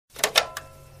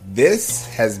This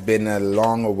has been a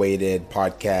long-awaited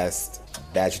podcast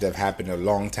that should have happened a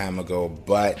long time ago,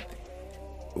 but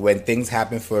when things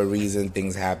happen for a reason,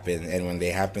 things happen, and when they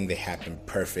happen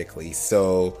perfectly.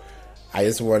 So I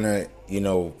just want to,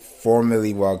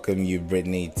 formally welcome you,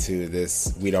 Brittany, to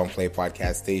this We Don't Play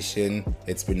podcast station.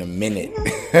 It's been a minute.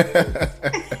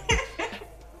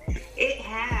 It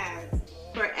has.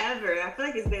 Forever. I feel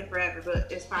like it's been forever,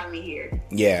 but it's finally here.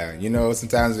 Yeah,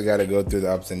 sometimes we got to go through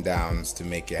the ups and downs to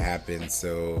make it happen.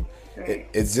 So Right.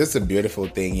 it's just a beautiful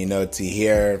thing, to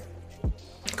hear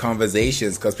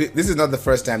conversations, because this is not the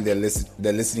first time they're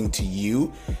listening to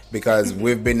you, because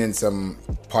we've been in some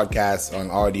podcasts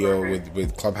on audio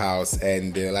with Clubhouse,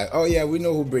 and they're like, oh yeah, we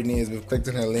know who Brittany is, we've clicked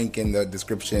on her link in the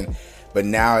description. But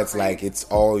now it's like it's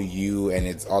all you, and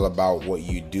it's all about what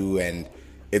you do, and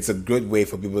it's a good way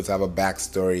for people to have a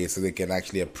backstory so they can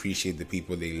actually appreciate the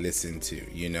people they listen to,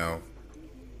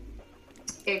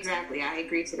 Exactly. I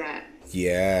agree to that.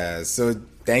 Yeah, so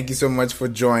thank you so much for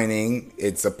joining.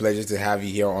 It's a pleasure to have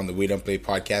you here on the We Don't Play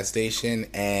podcast station,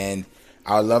 and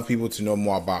I would love people to know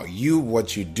more about you,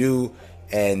 what you do,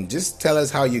 and just tell us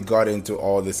how you got into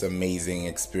all this amazing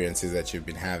experiences that you've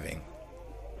been having.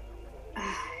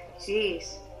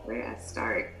 Jeez, where did I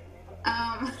start?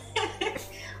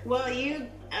 Well,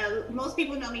 most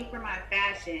people know me for my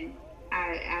fashion.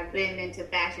 I've been into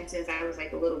fashion since I was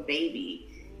like a little baby.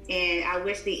 And I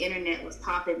wish the internet was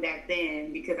popping back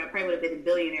then, because I probably would have been a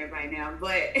billionaire by now.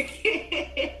 But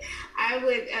I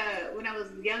would, when I was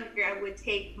younger, I would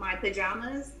take my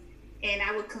pajamas and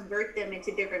I would convert them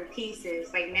into different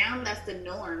pieces. Like now that's the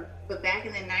norm. But back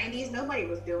in the 90s, nobody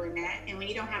was doing that. And when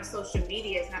you don't have social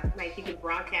media, it's not like you could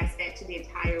broadcast that to the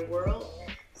entire world.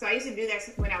 So I used to do that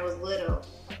when I was little.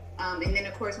 And then,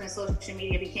 of course, when social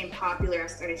media became popular, I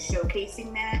started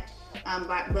showcasing that.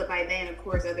 But by then, of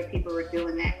course, other people were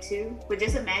doing that too. But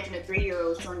just imagine a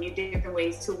 3-year-old showing you different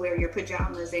ways to wear your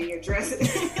pajamas and your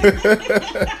dresses.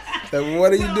 Like,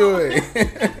 what are you doing?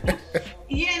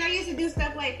 Yeah, and I used to do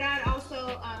stuff like that.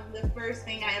 Also, the first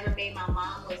thing I ever made my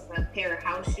mom was a pair of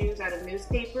house shoes out of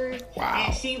newspapers. Wow.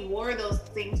 And she wore those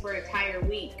things for an entire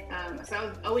week. So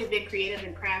I've always been creative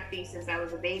and crafty since I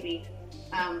was a baby.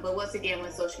 But once again,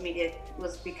 when social media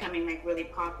was becoming like really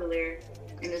popular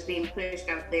and was being pushed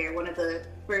out there, one of the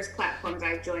first platforms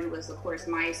I joined was, of course,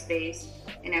 MySpace.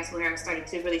 And that's where I started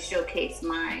to really showcase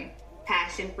my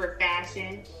passion for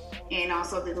fashion, and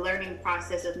also the learning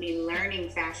process of me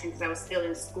learning fashion, because I was still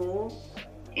in school.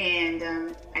 And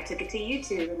I took it to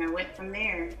YouTube, and I went from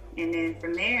there. And then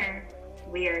from there,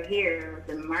 we are here,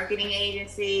 the marketing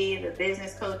agency, the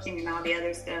business coaching, and all the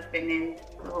other stuff, and then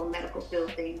the whole medical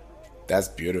field thing. That's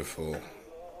beautiful.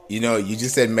 You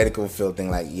just said medical field thing,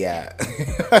 like, yeah.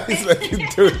 It's like you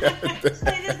do that.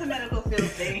 It is a medical field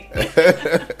thing.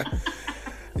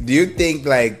 Do you think,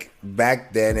 like,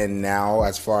 back then and now,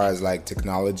 as far as like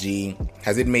technology,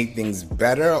 has it made things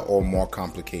better or more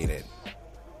complicated?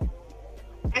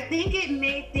 I think it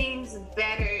made things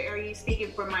better. Are you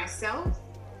speaking for myself?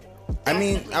 I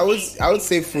mean, I would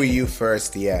say for you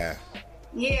first, yeah.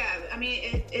 Yeah, I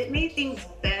mean, it made things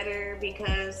better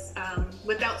because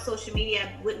without social media,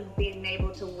 I wouldn't be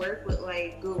able to work with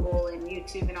like Google and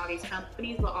YouTube and all these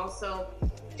companies, but also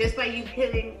just by you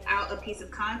putting out a piece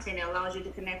of content, it allows you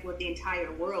to connect with the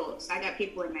entire world. So I got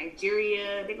people in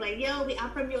Nigeria, they're like, yo,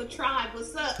 I'm from your tribe,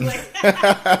 what's up? Like, I'm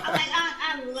like,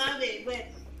 I love it, but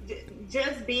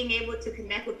just being able to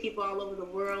connect with people all over the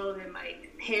world, and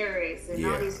like Paris and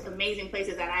all these amazing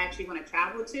places that I actually want to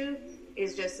travel to,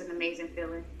 is just an amazing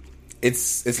feeling.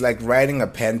 It's like writing a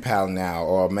pen pal now,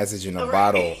 or a message in a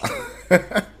bottle.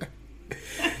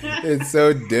 It's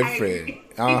so different.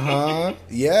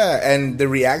 Yeah, and the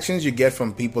reactions you get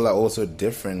from people are also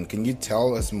different. Can you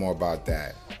tell us more about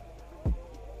that?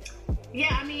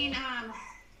 Yeah, I mean,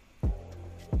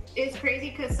 it's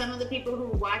crazy because some of the people who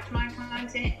watch my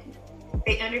content,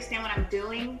 they understand what I'm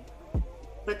doing,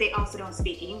 but they also don't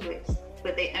speak English,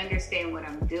 but they understand what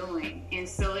I'm doing. And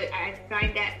so I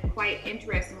find that quite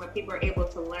interesting, where people are able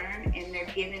to learn, and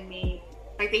they're giving me,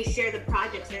 like, they share the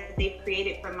projects that they've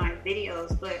created from my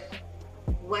videos. But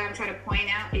what I'm trying to point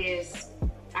out is,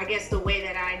 I guess the way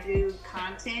that I do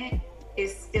content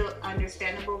is still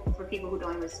understandable for people who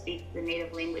don't even speak the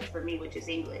native language for me, which is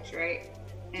English, right?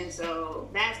 And so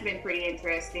that's been pretty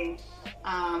interesting.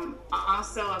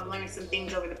 Also, I've learned some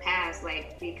things over the past,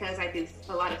 like, because I do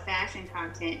a lot of fashion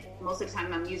content, most of the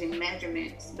time I'm using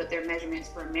measurements, but they're measurements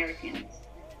for Americans.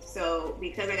 So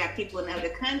because I got people in the other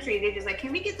country, they're just like,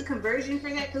 can we get the conversion for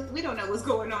that? Because we don't know what's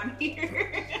going on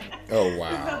here. Oh,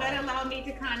 wow. So that allowed me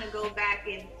to kind of go back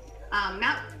and,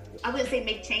 not, I wouldn't say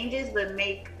make changes, but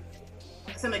make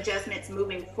some adjustments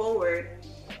moving forward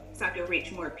so I can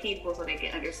reach more people so they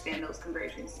can understand those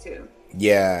conversions too.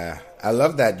 Yeah, I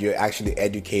love that you're actually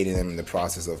educating them in the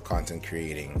process of content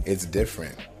creating. It's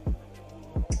different.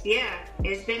 Yeah,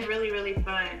 it's been really, really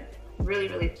fun. Really,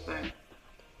 really fun.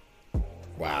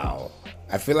 Wow.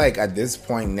 I feel like at this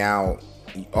point now,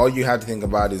 all you have to think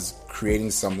about is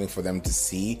creating something for them to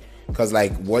see. Because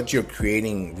like what you're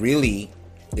creating really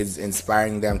is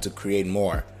inspiring them to create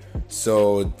more.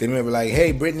 So they may be like,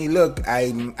 hey, Brittany, look,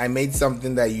 I made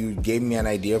something that you gave me an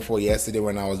idea for yesterday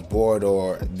when I was bored,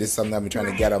 or this is something I've been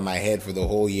trying to get on my head for the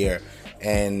whole year.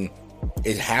 And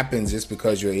it happens just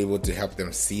because you're able to help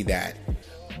them see that.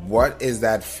 What is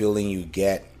that feeling you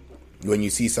get when you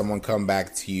see someone come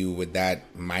back to you with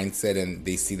that mindset and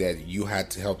they see that you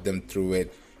had to help them through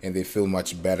it and they feel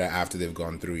much better after they've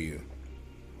gone through you?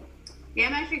 Yeah,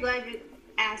 I'm actually glad you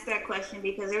asked that question,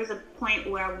 because there was a point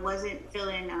where I wasn't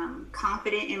feeling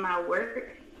confident in my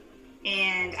work,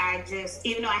 and I just,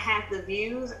 even though I had the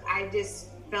views, I just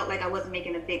felt like I wasn't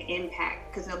making a big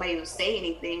impact because nobody would say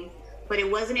anything. But it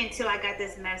wasn't until I got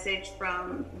this message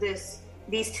from these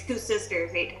two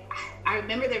sisters. I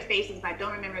remember their faces, but I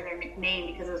don't remember their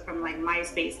name because it was from like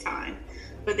MySpace time.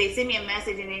 But they sent me a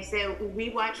message and they said, we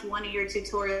watched one of your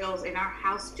tutorials and our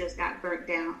house just got burnt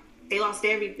down. They lost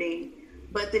everything.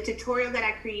 But the tutorial that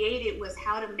I created was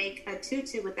how to make a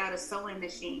tutu without a sewing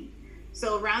machine.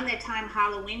 So around that time,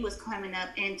 Halloween was coming up,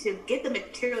 and to get the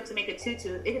material to make a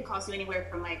tutu, it could cost you anywhere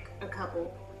from like a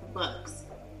couple bucks.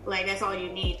 Like that's all you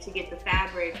need to get the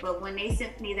fabric. But when they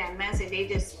sent me that message, they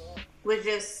just was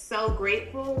just so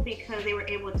grateful because they were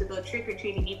able to go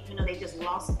trick-or-treating even though they just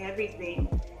lost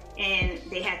everything. And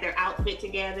they had their outfit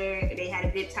together. They had a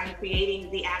good time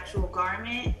creating the actual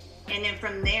garment. And then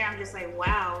from there, I'm just like,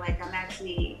 wow, like I'm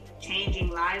actually changing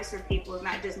lives for people. It's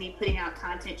not just me putting out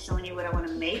content showing you what I want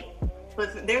to make.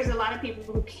 But there's a lot of people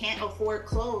who can't afford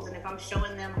clothes. And if I'm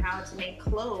showing them how to make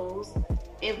clothes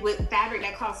with fabric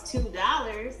that costs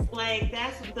 $2, like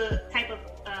that's the type of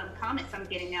comments I'm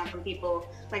getting now from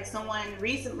people. Like someone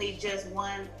recently just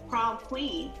won prom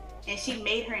queen and she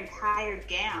made her entire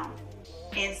gown.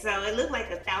 And so it looked like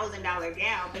 $1,000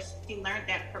 gown, but she learned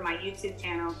that from my YouTube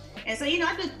channel. And so,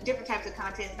 I do different types of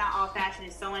content. It's not all fashion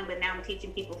and sewing, but now I'm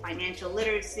teaching people financial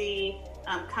literacy,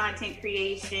 content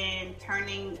creation,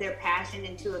 turning their passion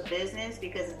into a business,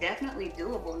 because it's definitely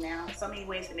doable now. So many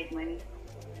ways to make money.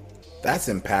 That's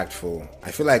impactful.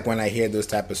 I feel like when I hear those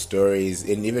type of stories,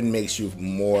 it even makes you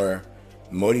more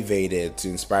motivated to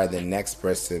inspire the next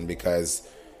person, because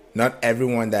not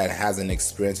everyone that has an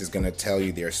experience is going to tell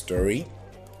you their story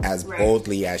as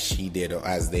boldly as she did or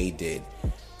as they did.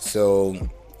 So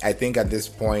I think at this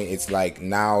point, it's like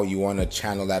now you want to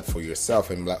channel that for yourself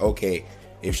and be like, okay,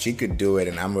 if she could do it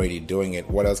and I'm already doing it,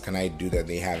 what else can I do that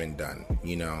they haven't done,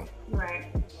 Right.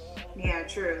 Yeah,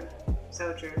 true.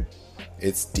 So true.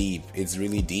 It's deep. It's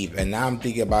really deep. And now I'm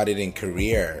thinking about it in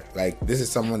career. Like, this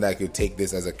is someone that could take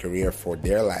this as a career for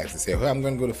their lives, to say, oh, I'm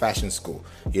going to go to fashion school,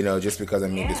 just because I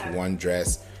made this one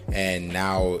dress, and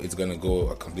now it's going to go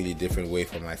a completely different way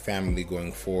for my family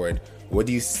going forward. What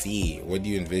do you see? What do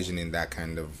you envision in that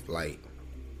kind of light?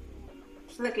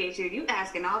 Look at you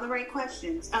asking all the right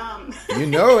questions. You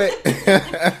know it.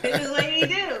 This is what you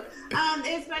do.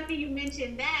 It's funny you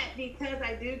mentioned that, because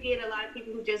I do get a lot of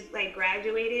people who just like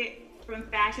graduated from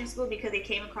fashion school because they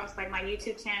came across like my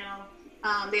YouTube channel.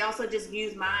 They also just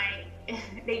use my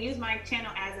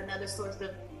channel as another source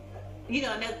of,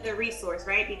 another resource,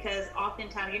 right? Because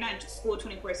oftentimes you're not in school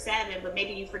 24/7, but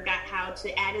maybe you forgot how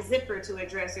to add a zipper to a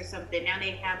dress or something. Now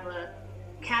they have a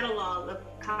catalog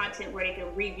of content where they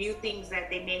can review things that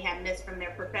they may have missed from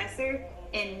their professor.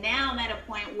 And now I'm at a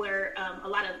point where a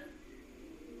lot of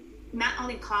not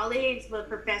only colleagues, but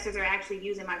professors are actually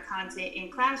using my content in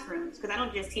classrooms, because I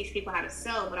don't just teach people how to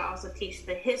sew, but I also teach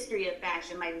the history of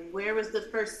fashion. Like, where was the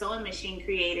first sewing machine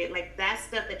created? Like, that's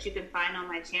stuff that you can find on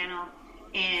my channel.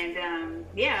 And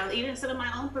even some of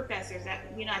my own professors that,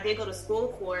 I did go to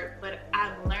school for it, but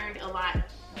I've learned a lot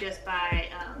just by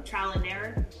trial and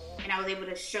error. And I was able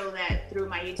to show that through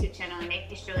my YouTube channel and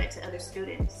show that to other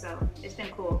students. So it's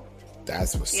been cool.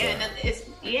 That's what's up.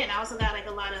 And I also got like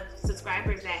a lot of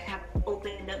subscribers that have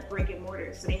opened up brick and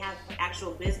mortars, so they have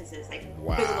actual businesses, like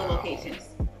physical locations.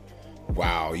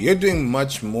 Wow, you're doing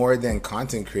much more than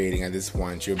content creating at this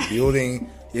point. You're doing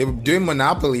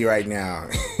Monopoly right now.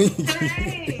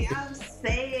 Hey, I'm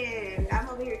saying, I'm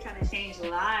over here trying to change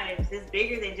lives. It's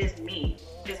bigger than just me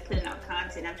just putting out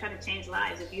content. I'm trying to change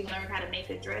lives. If you learn how to make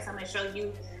a dress, I'm going to show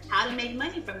you how to make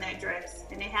money from that dress.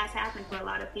 And it has happened for a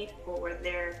lot of people where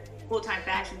they're full-time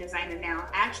fashion designer now.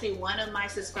 Actually, one of my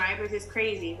subscribers is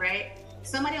crazy, right?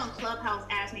 somebody on Clubhouse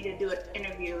asked me to do an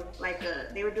interview,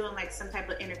 they were doing like some type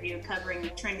of interview covering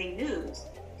trending news.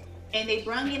 And they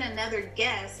brought in another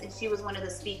guest, and she was one of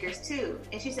the speakers too.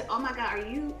 And she said, "Oh my God, are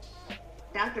you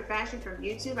Dr. Fashion from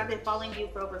YouTube? I've been following you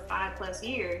for over 5+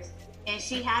 years." And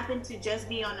she happened to just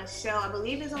be on a show, I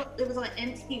believe it was on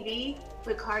MTV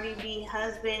with Cardi B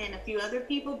husband and a few other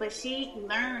people, but she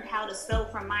learned how to sew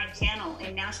from my channel,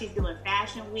 and now she's doing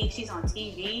Fashion Week. She's on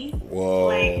TV. Whoa.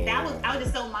 Like, I was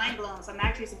just so mind blown. So I'm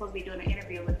actually supposed to be doing an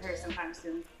interview with her sometime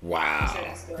soon.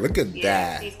 Wow. Look at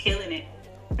that. She's killing it.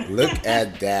 Look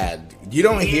at that. You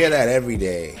don't hear that every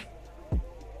day.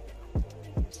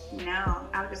 No,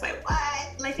 I was just like,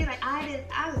 what? Like, she's like,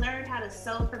 I learned how to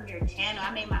sew from your channel.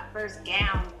 I made my first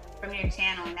gown from your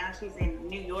channel. Now she's in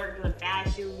New York doing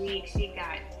Fashion Week. She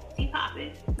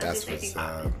popping. That's what's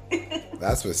up.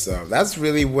 That's what's up. That's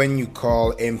really when you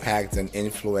call impact and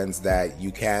influence that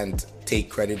you can't take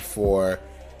credit for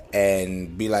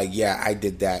and be like, yeah, I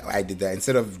did that.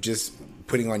 Instead of just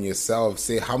putting on yourself,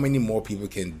 say how many more people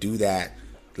can do that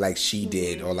like she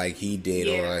did or like he did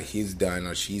or he's done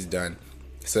or she's done.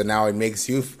 So now it makes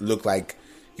you look like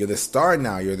you're the star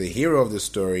now. You're the hero of the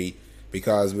story,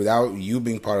 because without you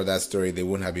being part of that story, they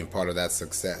wouldn't have been part of that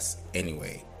success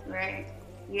anyway. Right.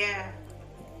 Yeah.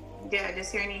 Yeah,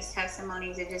 just hearing these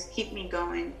testimonies, it just keep me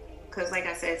going. Because like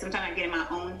I said, sometimes I get in my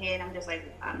own head. I'm just like,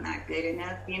 I'm not good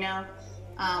enough, you know?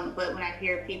 But when I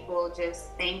hear people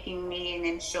just thanking me and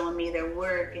then showing me their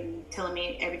work and telling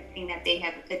me everything that they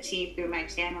have achieved through my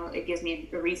channel, it gives me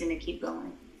a reason to keep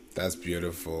going. That's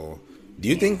beautiful. Do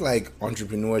you think like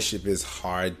entrepreneurship is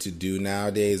hard to do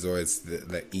nowadays, or it's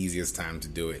the easiest time to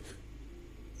do it?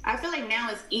 I feel like now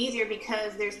it's easier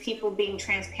because there's people being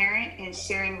transparent and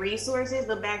sharing resources.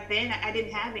 But back then, I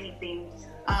didn't have anything.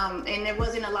 And there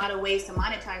wasn't a lot of ways to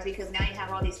monetize, because now you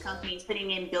have all these companies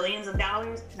putting in billions of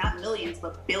dollars, not millions,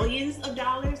 but billions of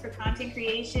dollars for content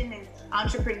creation and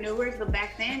entrepreneurs. But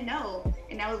back then, no.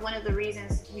 And that was one of the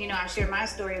reasons, you know, I shared my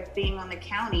story of being on the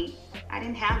county. I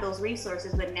didn't have those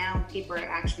resources, but now people are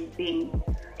actually being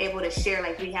able to share.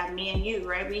 Like we have me and you,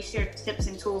 right? We share tips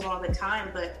and tools all the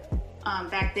time, but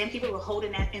back then people were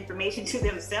holding that information to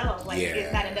themselves. Like,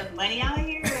 it's not enough money out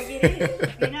here. Like, it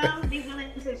is, you know? Be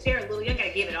willing to share a little. You don't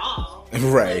gotta give it all.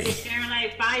 Right. Just sharing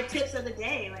like 5 tips of the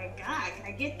day. Like, God, can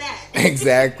I get that?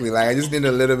 Exactly. Like, I just need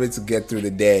a little bit to get through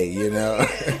the day, you know?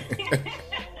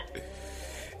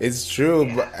 It's true.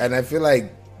 Yeah. But, and I feel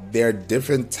like there are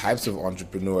different types of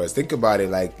entrepreneurs. Think about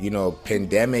it. Like, you know,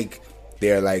 pandemic,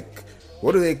 they're like,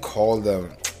 what do they call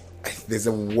them? There's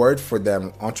a word for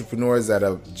them. Entrepreneurs that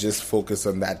are just focused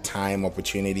on that time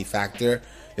opportunity factor.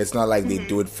 It's not like they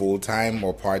do it full time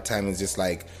or part time. It's just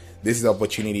like, this is the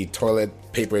opportunity. Toilet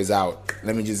paper is out.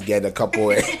 Let me just get a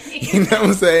couple. You know what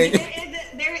I'm saying?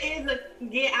 There is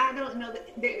I don't know.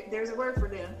 There's a word for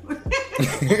them.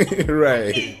 Right.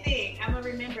 I can't think. I'm gonna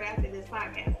remember after this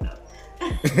podcast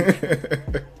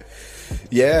though.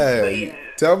 Yeah.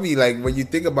 Tell me, like, when you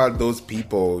think about those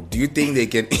people, do you think they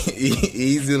can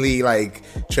easily like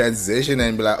transition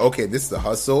and be like, okay, this is the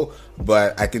hustle,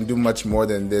 but I can do much more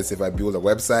than this if I build a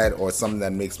website or something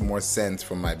that makes more sense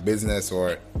for my business?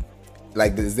 Or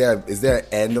like, is there an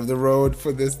end of the road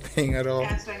for this thing at all?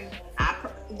 That's funny.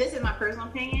 This is my personal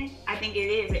opinion. I think it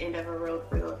is the end of a road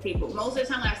for those people. Most of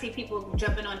the time when I see people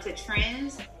jumping onto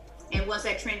trends, and once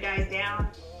that trend dies down,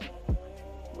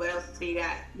 what else do you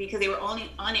got? Because they were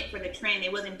only on it for the trend. They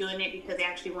wasn't doing it because they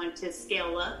actually wanted to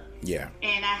scale up. Yeah.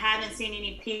 And I haven't seen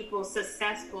any people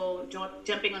successful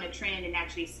jumping on a trend and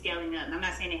actually scaling up. And I'm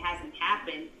not saying it hasn't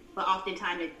happened, but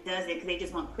oftentimes it doesn't, because they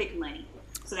just want quick money.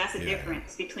 So that's the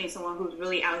difference between someone who's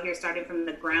really out here starting from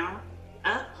the ground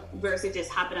up versus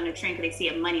just hopping on a trend because they see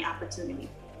a money opportunity.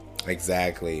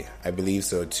 Exactly. I believe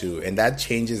so too. And that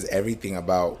changes everything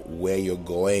about where you're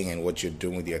going and what you're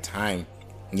doing with your time.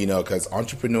 You know, because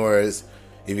entrepreneurs,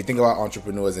 if you think about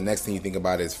entrepreneurs, the next thing you think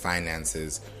about is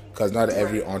finances. Because not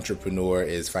every entrepreneur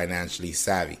is financially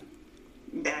savvy.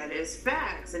 That is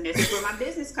facts. And this is where my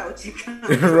business coaching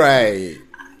comes. Right.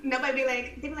 Nobody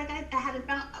they be like, I haven't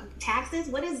found taxes?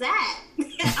 What is that?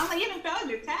 I'm like, you haven't found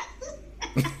your taxes?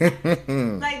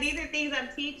 Like, these are things I'm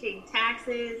teaching.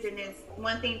 Taxes, and it's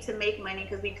one thing to make money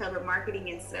because we cover marketing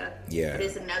and stuff. Yeah. But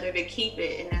it's another to keep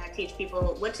it. And I teach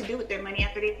people what to do with their money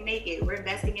after they make it. We're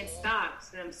investing in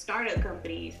stocks, startup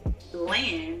companies,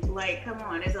 land. Like, come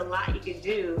on, there's a lot you could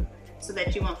do so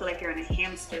that you won't feel like you're on a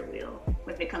hamster wheel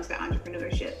when it comes to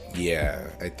entrepreneurship.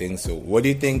 Yeah, I think so. What do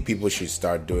you think people should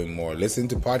start doing more? Listen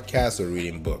to podcasts or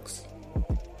reading books?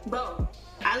 Both.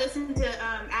 I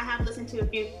have listened to a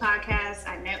few podcasts.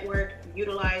 I network,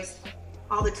 utilize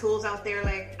all the tools out there.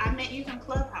 Like, I met you from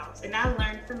Clubhouse and I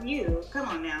learned from you. Come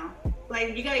on now.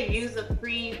 like you gotta use the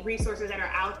free resources that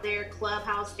are out there.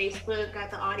 Clubhouse, Facebook got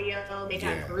the audio. They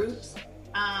got groups.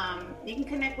 You can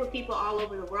connect with people all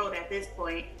over the world at this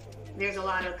point. There's a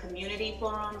lot of community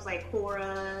forums like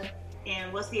Quora,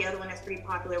 and what's the other one that's pretty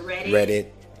popular?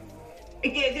 Reddit.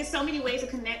 Again, there's so many ways to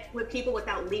connect with people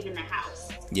without leaving the house.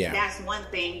 Yeah. That's one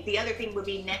thing. The other thing would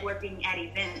be networking at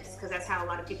events, because that's how a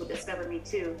lot of people discover me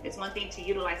too. It's one thing to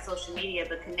utilize social media,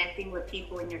 but connecting with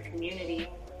people in your community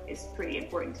is pretty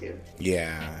important too.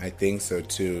 Yeah, I think so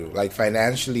too. Like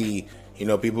financially, you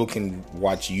know, people can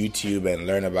watch YouTube and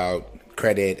learn about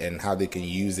credit and how they can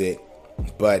use it,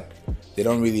 but they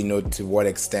don't really know to what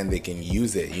extent they can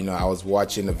use it. You know, I was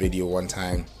watching a video one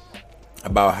time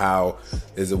about how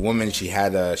there's a woman, she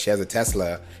has a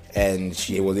Tesla, and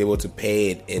she was able to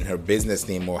pay it in her business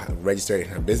name or register it in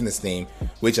her business name,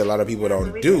 which a lot of people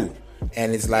don't do.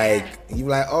 And it's like, you're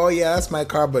like, oh yeah, that's my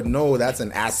car, but no, that's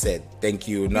an asset. Thank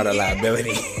you, not a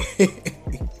liability.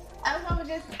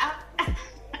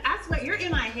 I swear, you're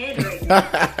in my head right now.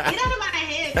 Get out of my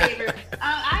head, Faber.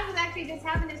 I was actually just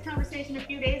having this conversation a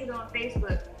few days ago on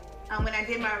Facebook. When I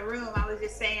did my room, I was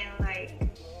just saying, like,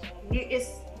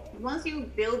 once you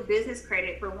build business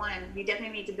credit, for one, you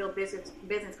definitely need to build business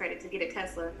credit to get a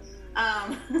Tesla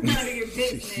under your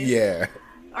business. Yeah.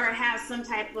 Or have some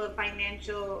type of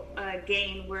financial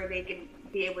gain where they can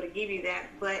be able to give you that.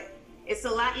 But it's a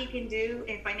lot you can do,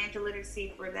 and financial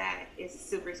literacy for that is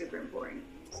super, super important,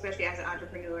 especially as an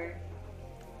entrepreneur.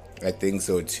 I think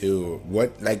so too.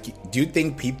 Do you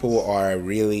think people are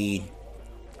really,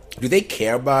 do they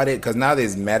care about it? Because now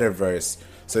there's metaverse.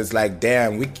 So it's like,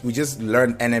 damn, we just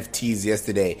learned NFTs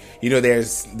yesterday. You know,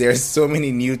 there's so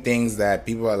many new things that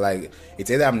people are like,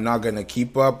 it's either I'm not going to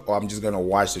keep up or I'm just going to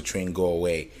watch the train go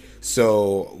away.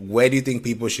 So where do you think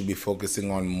people should be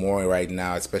focusing on more right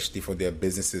now, especially for their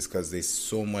businesses? Because there's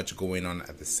so much going on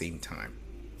at the same time.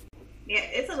 Yeah,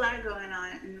 it's a lot going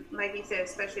on. And like you said,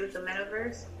 especially with the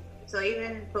metaverse. So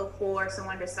even before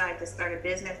someone decides to start a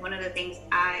business, one of the things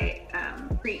I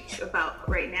preach about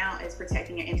right now is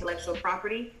protecting your intellectual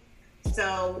property.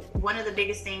 So one of the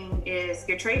biggest things is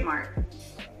your trademark.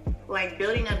 Like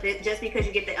building a bit, just because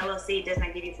you get the LLC does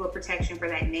not give you full protection for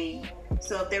that name.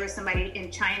 So if there was somebody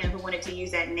in China who wanted to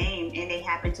use that name and they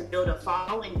happen to build a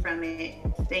following from it,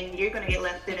 then you're going to get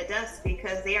left in the dust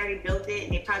because they already built it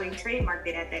and they probably trademarked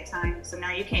it at that time. So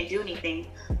now you can't do anything.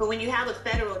 But when you have a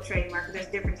federal trademark, there's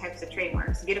different types of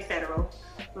trademarks. Get a federal.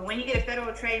 But when you get a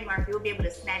federal trademark, you'll be able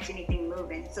to snatch anything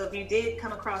moving. So if you did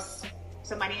come across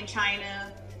somebody in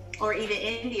China or even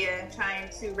India trying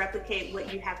to replicate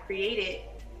what you have created,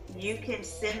 you can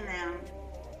send them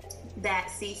that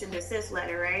cease and desist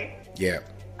letter, right? Yeah.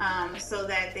 So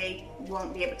that they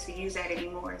won't be able to use that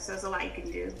anymore. So there's a lot you can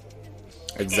do.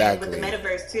 Exactly. And with the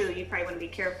metaverse too, you probably want to be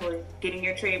careful getting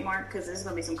your trademark because there's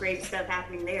going to be some crazy stuff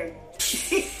happening there.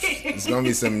 There's going to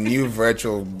be some new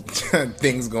virtual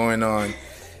things going on.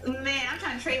 Man, I'm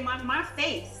trying to trademark my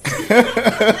face. Because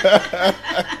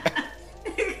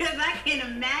I can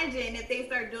imagine if they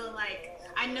start doing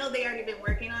I know they already been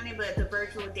working on it, but the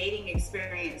virtual dating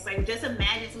experience, just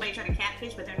imagine somebody trying to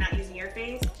catfish, but they're not using your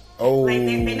face. Oh. They're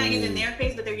not using their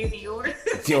face, but they're using yours.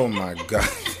 Oh my God.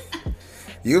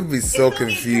 You'll be so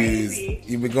confused.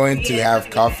 You'll be going to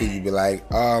have coffee. You'll be like,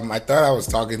 I thought I was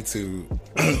talking to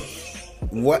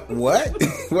what? What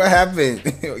happened?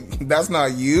 That's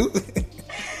not you?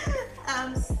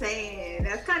 I'm saying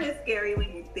that's kind of scary when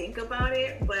you think about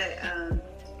it, but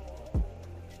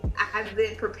I've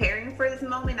been preparing for this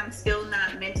moment. I'm still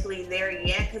not mentally there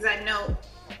yet because I know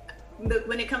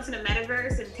when it comes to the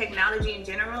metaverse and technology in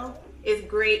general, it's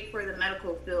great for the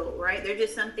medical field, right? There's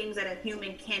just some things that a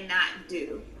human cannot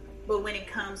do. But when it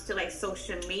comes to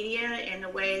social media and the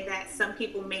way that some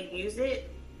people may use it,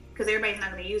 because everybody's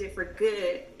not going to use it for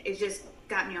good, it's just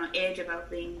got me on edge about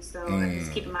things. So I'm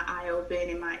just keeping my eye open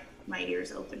and my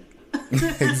ears open.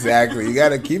 Exactly. You got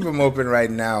to keep them open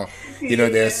right now. You know,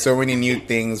 there's so many new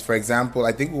things. For example,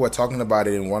 I think we were talking about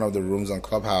it in one of the rooms on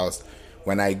Clubhouse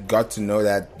when I got to know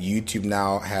that YouTube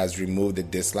now has removed the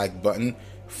dislike button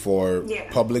for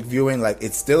public viewing.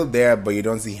 It's still there, but you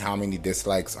don't see how many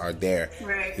dislikes are there.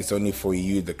 Right. It's only for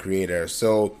you, the creator.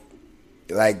 So,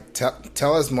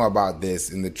 tell us more about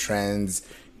this and the trends.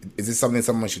 Is this something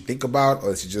someone should think about,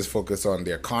 or should just focus on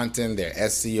their content, their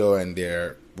SEO, and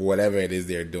their whatever it is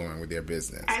they're doing with their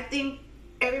business? I think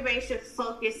everybody should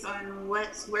focus on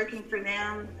what's working for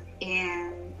them.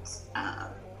 And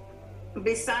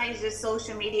besides just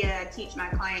social media, I teach my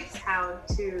clients how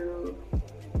to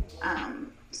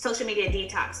social media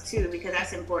detox too, because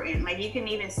that's important. You can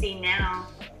even see now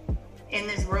in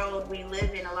this world we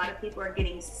live in, a lot of people are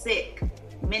getting sick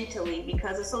mentally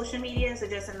because of social media. So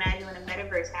just imagine when the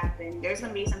metaverse happened, there's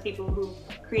going to be some people who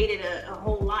created a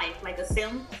whole life, like a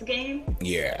Sims game.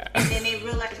 Yeah. And then they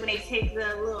realize when they take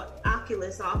the little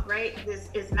Oculus off, right, this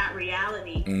is not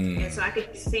reality. And so I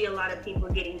could see a lot of people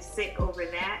getting sick over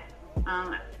that.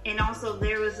 And also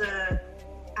there was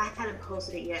I haven't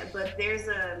posted it yet, but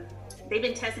they've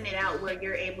been testing it out where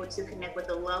you're able to connect with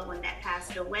a loved one that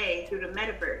passed away through the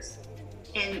metaverse.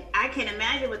 And I can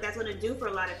imagine what that's going to do for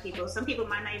a lot of people. Some people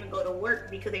might not even go to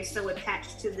work because they're so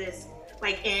attached to this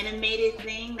like animated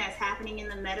thing that's happening in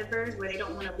the metaverse where they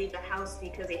don't want to leave the house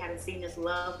because they haven't seen this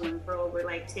loved one for over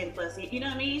like 10 plus years. You know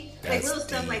what I mean? That's like little deep.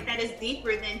 Stuff like that is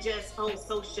deeper than just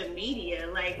social media.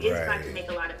 Like it's about to make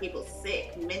a lot of people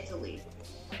sick mentally.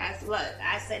 That's what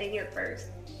I said it here first.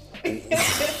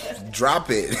 Drop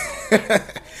it.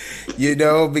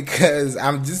 Because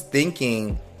I'm just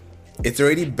thinking it's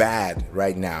already bad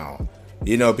right now.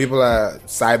 People are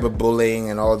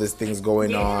cyberbullying and all these things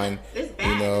going on. It's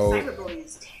bad. Cyberbullying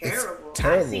is terrible. It's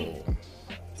terrible.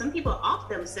 Some people off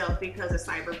themselves because of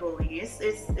cyberbullying.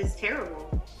 It's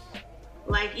terrible.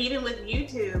 Like even with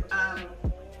YouTube,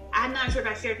 I'm not sure if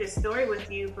I shared this story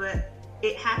with you, but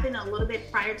it happened a little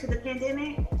bit prior to the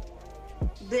pandemic.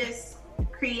 This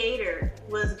creator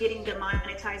was getting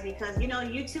demonetized because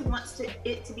YouTube wants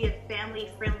it to be a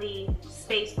family-friendly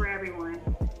space for everyone.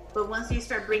 But once you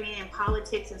start bringing in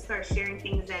politics and start sharing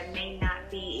things that may not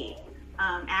be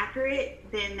accurate,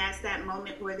 then that's that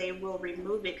moment where they will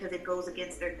remove it because it goes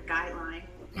against their guideline.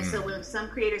 And so when some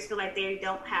creators feel like they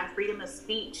don't have freedom of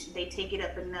speech, they take it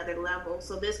up another level.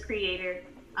 So this creator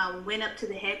went up to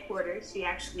the headquarters. She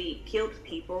actually killed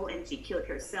people and she killed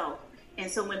herself. And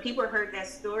so when people heard that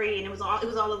story, and it was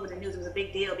all over the news, it was a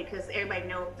big deal because everybody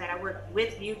knows that I work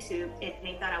with YouTube, and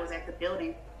they thought I was at the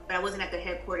building, but I wasn't at the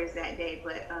headquarters that day.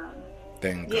 But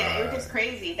Thank God. It was just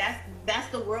crazy. That's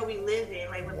the world we live in.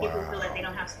 Like when people feel like they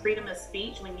don't have freedom of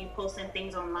speech, when you posting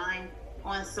things online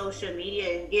on social media,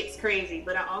 it gets crazy.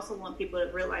 But I also want people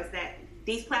to realize that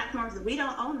these platforms, we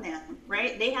don't own them,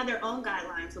 right? They have their own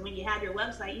guidelines. So when you have your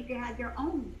website, you can have your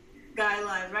own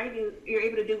guidelines, right? You're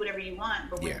able to do whatever you want,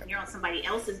 but when you're on somebody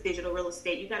else's digital real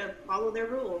estate, you got to follow their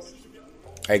rules.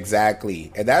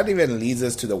 Exactly. And that even leads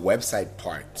us to the website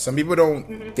part. Some people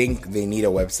don't think they need a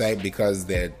website because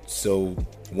they're so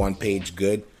one page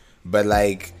good, but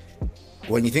like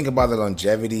when you think about the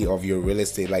longevity of your real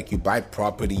estate, like you buy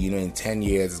property, in 10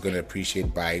 years it's going to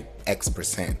appreciate by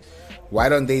X%. Why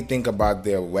don't they think about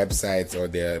their websites or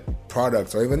their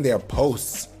products or even their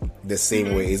posts the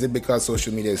same way? Is it because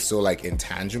social media is so like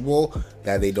intangible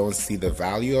that they don't see the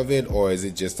value of it, or is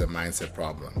it just a mindset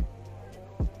problem?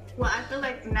 Well, I feel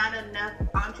like not enough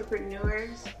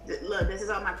entrepreneurs, look, this is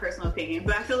all my personal opinion,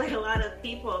 but I feel like a lot of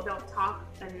people don't talk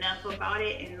enough about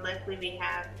it. And luckily we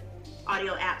have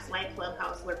audio apps like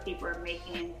Clubhouse where people are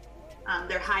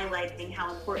they're highlighting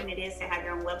how important it is to have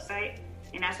your own website.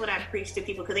 And that's what I preach to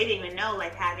people because they didn't even know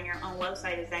like having your own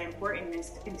website is that important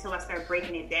until I started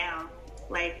breaking it down.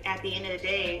 Like at the end of the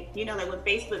day, like when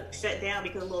Facebook shut down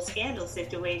because of a little scandal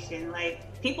situation,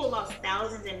 like people lost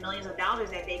thousands and millions of dollars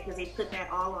that day because they put that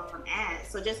all on ads.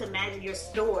 So just imagine your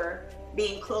store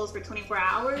being closed for 24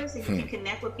 hours and you can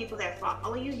connect with people that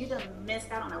follow you. You done missed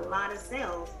out on a lot of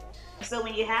sales. So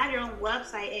when you have your own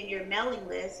website and your mailing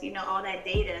list, all that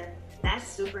data, that's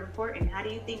super important. How do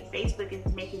you think Facebook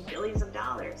is making billions of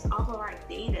dollars off of our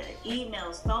data,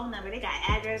 emails, phone number? They got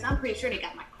address. I'm pretty sure they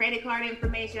got my credit card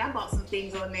information. I bought some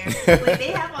things on there. But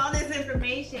they have all this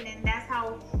information, and that's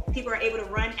how people are able to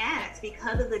run ads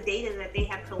because of the data that they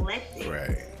have collected.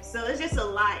 Right. So it's just a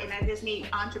lot, and I just need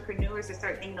entrepreneurs to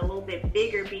start thinking a little bit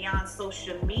bigger beyond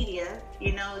social media.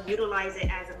 Utilize it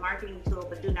as a marketing tool,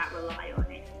 but do not rely on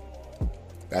it.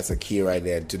 That's a key right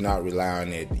there. Do not rely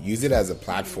on it. Use it as a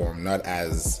platform, not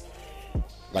as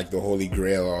like the holy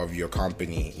grail of your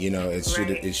company.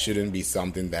 It shouldn't be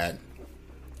something that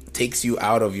takes you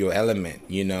out of your element,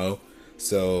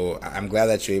 So I'm glad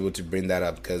that you're able to bring that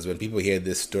up because when people hear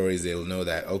these stories, they'll know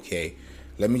that, okay,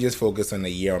 let me just focus on a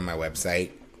year on my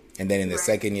website. And then in the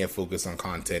second year, focus on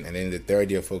content. And then in the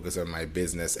third year, focus on my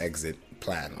business exit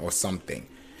plan or something.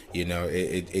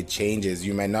 It changes.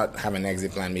 You might not have an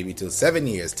exit plan maybe till 7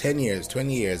 years, 10 years,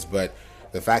 20 years, but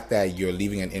the fact that you're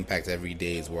leaving an impact every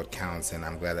day is what counts, and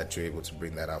I'm glad that you're able to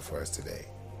bring that up for us today.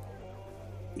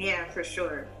 Yeah, for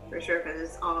sure, because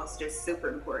it's just super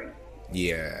important.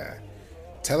 Yeah.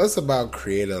 Tell us about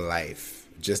Create a Life,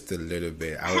 just a little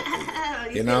bit.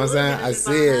 You know what I'm saying? I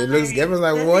see it. It looks, everyone's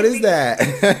like, what is that?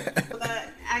 But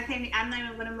I'm not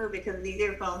even going to move it because of these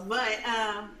earphones, but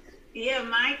yeah,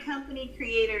 my company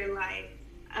Creator Life,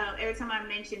 every time I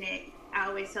mention it, I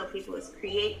always tell people is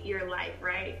create your life,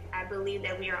 right? I believe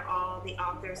that we are all the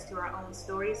authors to our own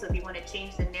stories. So if you want to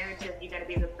change the narrative, you got to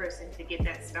be the person to get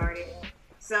that started.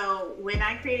 So when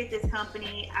I created this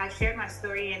company, I shared my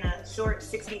story in a short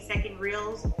 60-second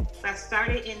reels. I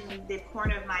started in the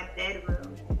corner of my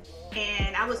bedroom,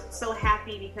 and I was so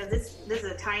happy because this is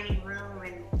a tiny room,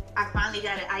 and I finally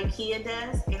got an IKEA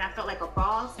desk, and I felt like a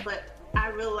boss. But I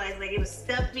realized like it was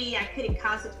stuffy. I couldn't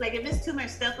concentrate. Like if there's too much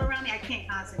stuff around me, I can't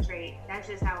concentrate. That's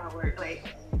just how I work. Like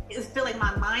I feel like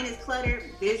my mind is cluttered,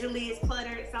 visually is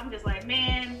cluttered. So I'm just like,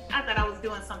 man, I thought I was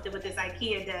doing something with this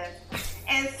IKEA desk.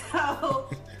 And so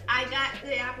I got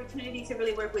the opportunity to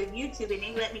really work with YouTube, and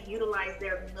they let me utilize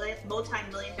their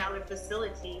multi-million-dollar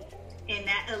facility. And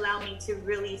that allowed me to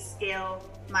really scale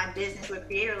my business with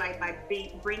Creator Life by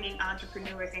bringing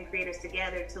entrepreneurs and creators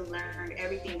together to learn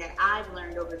everything that I've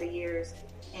learned over the years.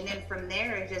 And then from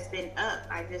there, it's just been up.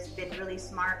 I've just been really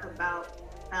smart about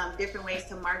different ways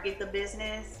to market the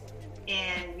business.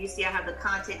 And you see, I have the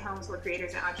content homes for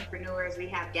creators and entrepreneurs. We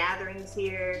have gatherings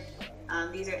here.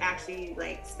 These are actually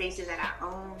like spaces that I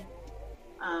own.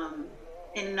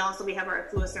 And then also we have our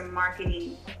influencer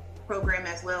marketing program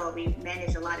as well. We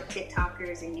manage a lot of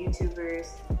TikTokers and YouTubers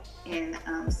and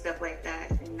stuff like that.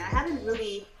 And I haven't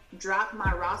really dropped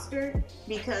my roster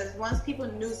because once people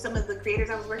knew some of the creators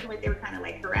I was working with, they were kind of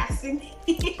like harassing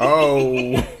me. Oh.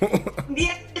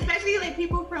 Yeah, especially like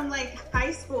people from like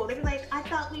high school. They were like, I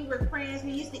thought we were friends.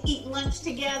 We used to eat lunch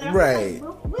together. Right.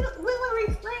 Like, when were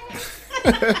we friends?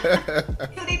 So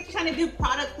they were trying to do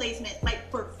product placement like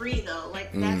for free though.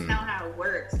 Like that's not how it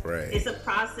works. Right. It's a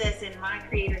process, and my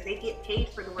creators, they get paid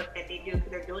for the work that they do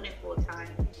because they're doing it full time.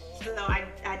 So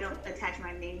I don't attach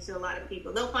my name to a lot of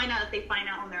people. They'll find out if they find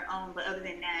out on their own, but other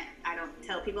than that, I don't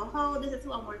tell people, oh, this is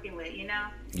who I'm working with, you know?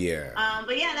 Yeah.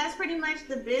 But yeah, that's pretty much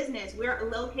the business. We're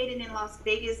located in Las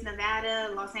Vegas,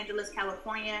 Nevada, Los Angeles,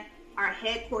 California. Our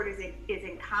headquarters is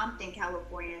in Compton,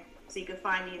 California. So you can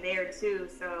find me there too.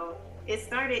 So it's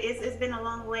been a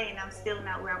long way, and I'm still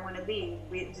not where I want to be.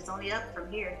 We're just only up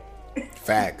from here.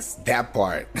 Facts. That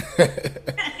part.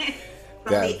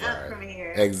 That up from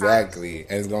here. Exactly.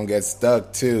 And it's going to get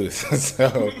stuck too.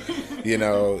 So, you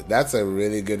know, that's a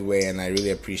really good way. And I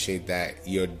really appreciate that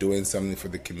you're doing something for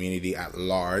the community at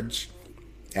large,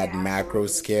 at macro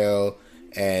scale.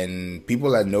 And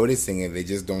people are noticing it. They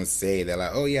just don't say it. They're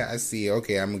like, oh, yeah, I see.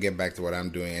 Okay, I'm going to get back to what I'm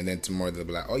doing. And then tomorrow they'll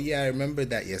be like, oh, yeah, I remember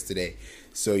that yesterday.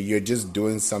 So you're just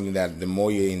doing something that the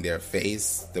more you're in their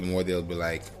face, the more they'll be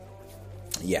like,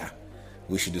 yeah,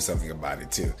 we should do something about it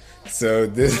too. So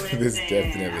this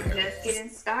definitely helps. I'm just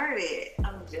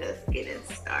getting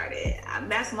started.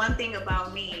 That's one thing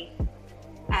about me.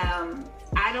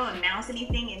 I don't announce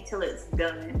anything until it's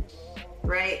done,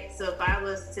 right? So if I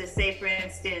was to say, for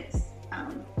instance,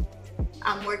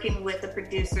 I'm working with a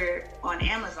producer on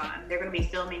Amazon. They're going to be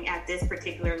filming at this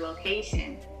particular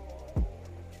location.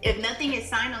 If nothing is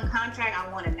signed on contract,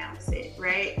 I won't announce it,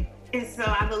 right? And so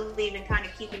I believe in kind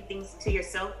of keeping things to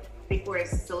yourself before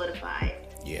it's solidified.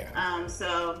 Yeah.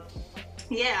 So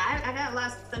yeah, I got a lot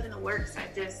of stuff in the works. I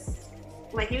just,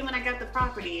 like, even when I got the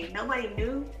property, nobody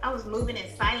knew. I was moving in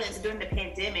silence during the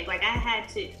pandemic. Like, I had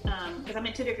to, because I'm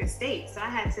in 2 different states, so I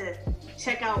had to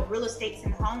check out real estates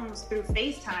and homes through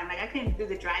FaceTime. Like, I couldn't do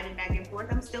the driving back and forth.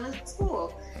 I'm still in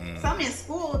school. So I'm in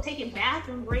school taking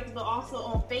bathroom breaks, but also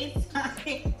on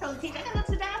FaceTime. Telling the teacher, I gotta go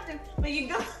to the bathroom. But you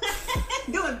go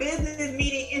doing business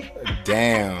meeting.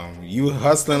 Damn, you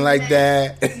hustling like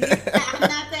that? I'm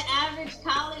not the average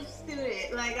college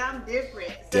student. Like, I'm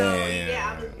different. So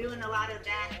yeah, I was doing a lot of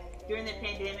that during the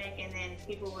pandemic, and then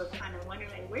people were kind of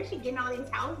wondering, like, where's she getting all these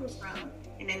houses from?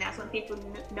 And then that's when people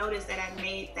noticed that I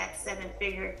made that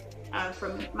 7-figure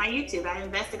from my YouTube. I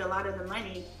invested a lot of the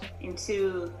money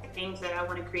into things that I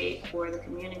want to create for the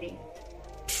community.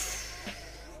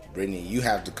 Brittany, you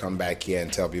have to come back here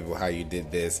and tell people how you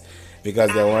did this,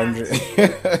 because they're wondering.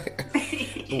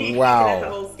 Wow. That's a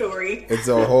whole story. It's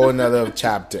a whole nother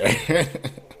chapter.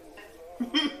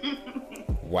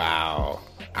 Wow.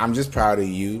 I'm just proud of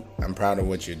you. I'm proud of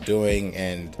what you're doing,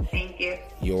 and thank you.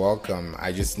 You're welcome.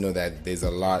 I just know that there's a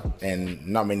lot, and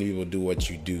not many people do what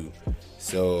you do.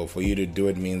 So for you to do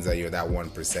it means that you're that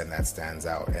 1% that stands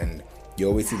out, and you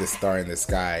always see the star in the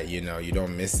sky. You know, you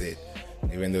don't miss it.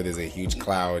 Even though there's a huge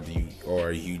cloud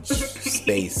or a huge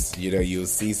space, you know, you'll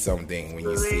see something when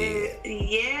you see it.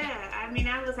 Yeah. I mean,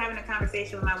 I was having a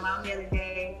conversation with my mom the other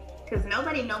day, because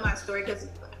nobody know my story, because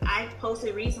I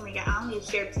posted recently, I only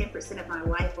shared 10% of my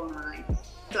life online.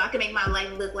 So I can make my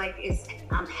life look like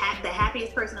I'm the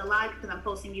happiest person alive because I'm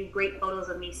posting you great photos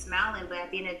of me smiling. But at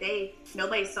the end of the day,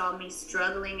 nobody saw me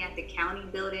struggling at the county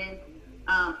building,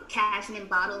 cashing in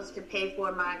bottles to pay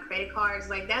for my credit cards.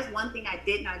 Like, that's one thing I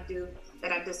did not do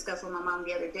that I discussed with my mom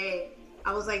the other day.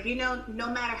 I was like, no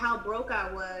matter how broke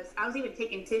I was even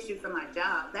taking tissue for my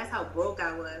job. That's how broke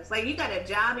I was. Like, you got a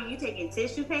job and you taking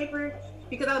tissue paper?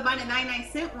 Because I was buying a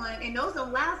 99-cent one, and those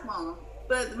don't last long.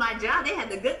 But my job, they had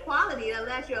the good quality that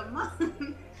lasts you a month.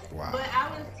 Wow. But I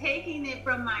was taking it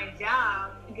from my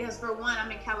job because, for one,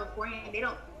 I'm in California.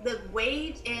 The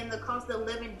wage and the cost of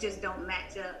living just don't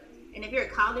match up. And if you're a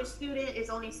college student, it's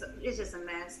just a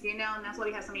mess, and that's why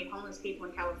we have so many homeless people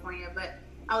in California. But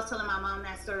I was telling my mom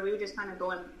that story. We were just kind of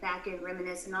going back and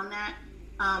reminiscing on that.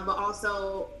 But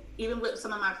also, even with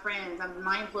some of my friends, I'm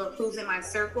mindful of who's in my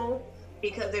circle,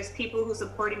 because there's people who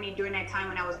supported me during that time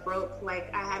when I was broke.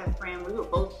 Like, I had a friend, we were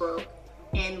both broke,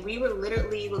 and we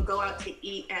would go out to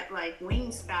eat at like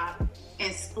Wingstop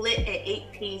and split an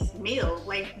 8-piece meal.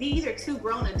 Like, these are two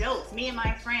grown adults, me and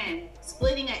my friend,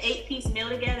 splitting an 8-piece meal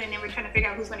together, and then we're trying to figure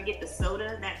out who's going to get the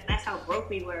soda. That's how broke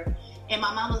we were. And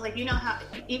my mom was like, how,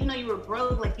 even though you were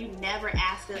broke, like, you never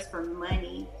asked us for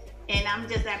money. And I'm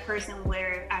just that person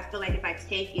where I feel like if I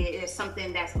take it, it's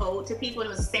something that's owed to people. And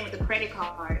it was the same with the credit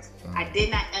cards. I did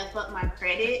not F up my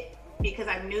credit because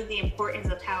I knew the importance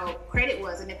of how credit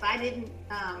was. And if I didn't,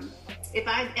 if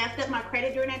I F'd up my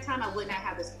credit during that time, I would not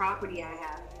have this property I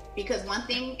have. Because one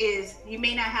thing is, you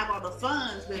may not have all the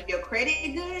funds, but if your credit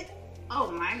is good,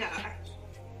 oh my God.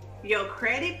 Your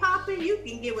credit popping, you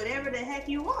can get whatever the heck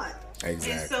you want.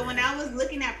 Exactly. And so when I was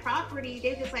looking at property,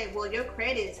 they're just like, well, your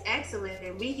credit is excellent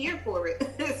and we here for it.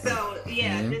 So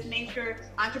yeah, just make sure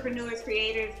entrepreneurs,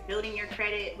 creators, building your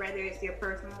credit, whether it's your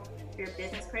personal, your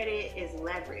business credit, is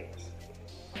leverage.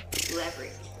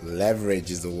 Leverage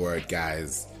is the word,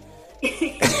 guys.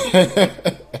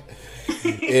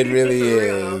 It really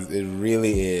is. It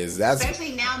really is.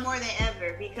 Especially now more than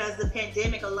ever, because the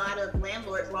pandemic, a lot of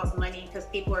landlords lost money because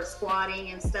people are squatting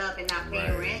and stuff and not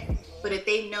paying rent. But if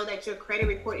they know that your credit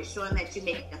report is showing that you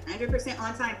make 100%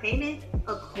 on-time payment,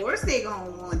 of course they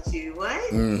gonna want you. What?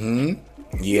 Mm-hmm.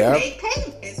 Yeah. Make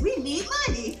payments. We need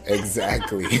money.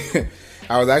 Exactly.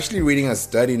 I was actually reading a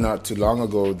study not too long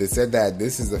ago. They said that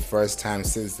this is the first time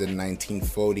since the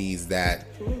 1940s that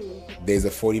there's a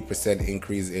 40%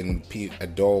 increase in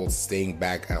adults staying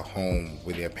back at home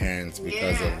with their parents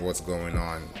because of what's going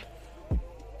on.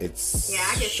 It's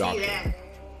I can shocking. see that.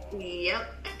 Yep.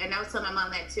 And I was telling my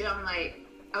mom that too. I'm like,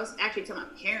 I was actually telling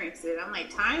my parents that. I'm like,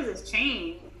 times has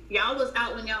changed. Y'all was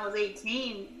out when y'all was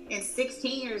 18 and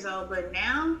 16 years old, but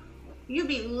now you'd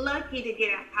be lucky to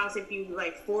get a house if you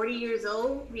like 40 years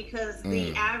old, because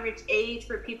the average age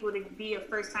for people to be a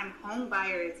first-time home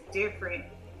buyer is different,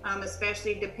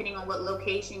 especially depending on what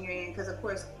location you're in. Because of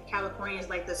course, California is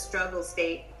like the struggle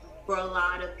state for a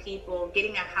lot of people.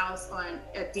 Getting a house, on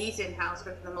a decent house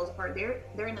for the most part,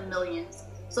 they're in the millions.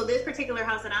 So this particular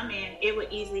house that I'm in, it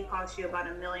would easily cost you about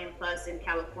 $1 million plus in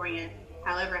California.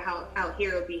 However, out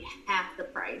here it would be half the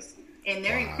price. And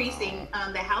they're increasing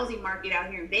the housing market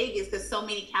out here in Vegas because so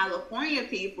many California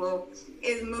people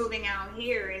is moving out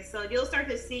here. And so you'll start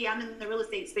to see, I'm in the real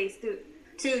estate space too.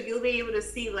 You'll be able to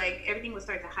see like everything will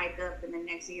start to hike up in the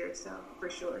next year or so, for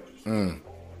sure.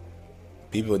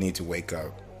 People need to wake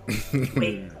up.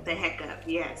 Wake the heck up,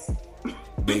 yes.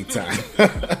 Big time.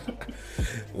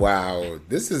 Wow,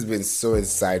 this has been so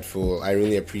insightful. I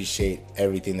really appreciate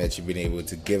everything that you've been able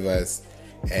to give us.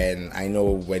 And I know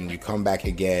when you come back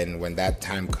again, when that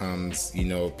time comes,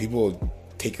 people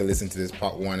take a listen to this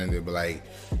part one and they'll be like,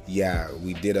 yeah,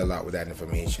 we did a lot with that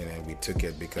information and we took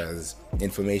it, because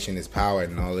information is power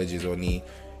and knowledge is only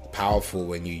powerful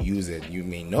when you use it. You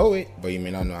may know it, but you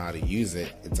may not know how to use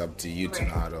it. It's up to you to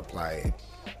know how to apply it.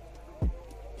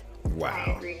 Wow.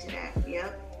 I agree to that.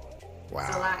 Yep. Wow.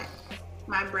 It's a lot.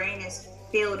 My brain is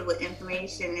filled with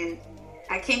information and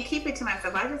I can't keep it to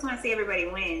myself. I just want to see everybody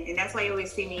win. And that's why you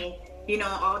always see me,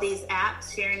 all these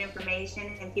apps sharing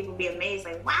information, and people be amazed,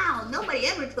 like, wow, nobody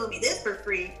ever told me this for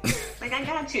free. Like, I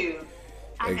got you.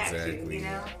 I got you,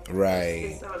 Right.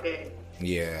 It's so good.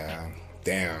 Yeah.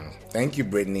 Damn. Thank you,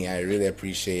 Brittany. I really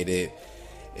appreciate it.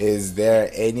 Is there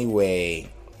any way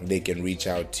they can reach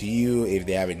out to you if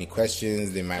they have any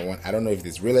questions they might want? I don't know if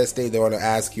it's real estate they want to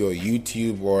ask you, or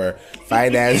YouTube, or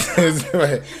finances.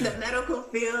 The medical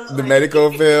field.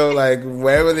 Medical field, like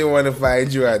wherever they want to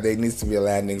find you at, there needs to be a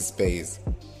landing space.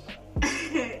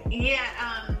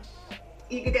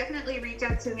 You could definitely reach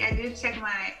out to me. I do check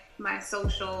my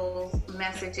social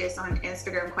messages on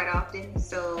Instagram quite often.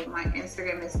 So my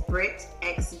Instagram is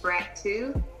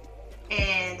BrittXBrat2.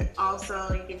 And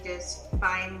also you can just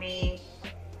find me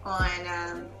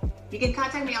on, you can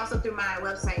contact me also through my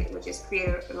website, which is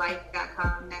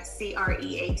creatorlife.com. That's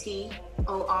CREATORLIFE.com.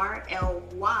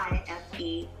 orlyfe.com,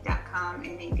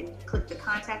 and then you can click to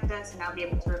contact us, and I'll be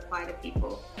able to reply to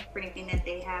people for anything that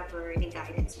they have or any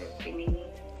guidance that they may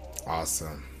need.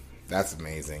 Awesome. That's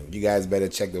amazing. You guys better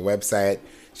check the website.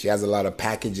 She has a lot of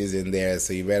packages in there,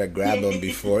 so you better grab them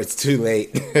before it's too late.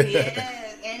 Yeah,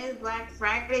 and it's Black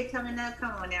Friday coming up.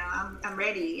 Come on now. I'm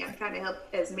ready. I'm trying to help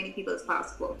as many people as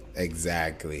possible.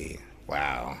 Exactly.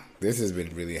 Wow. This has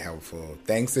been really helpful.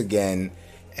 Thanks again.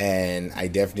 And I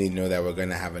definitely know that we're going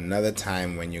to have another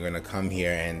time when you're going to come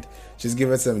here and just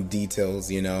give us some details,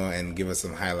 and give us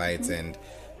some highlights and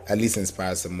at least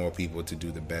inspire some more people to do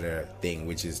the better thing,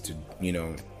 which is to,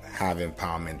 have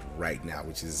empowerment right now,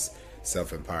 which is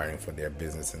self-empowering for their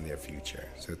business and their future.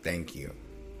 So thank you.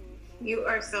 You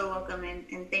are so welcome,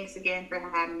 and thanks again for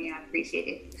having me. I appreciate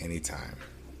it. Anytime.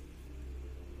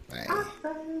 Bye.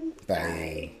 Awesome.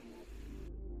 Bye.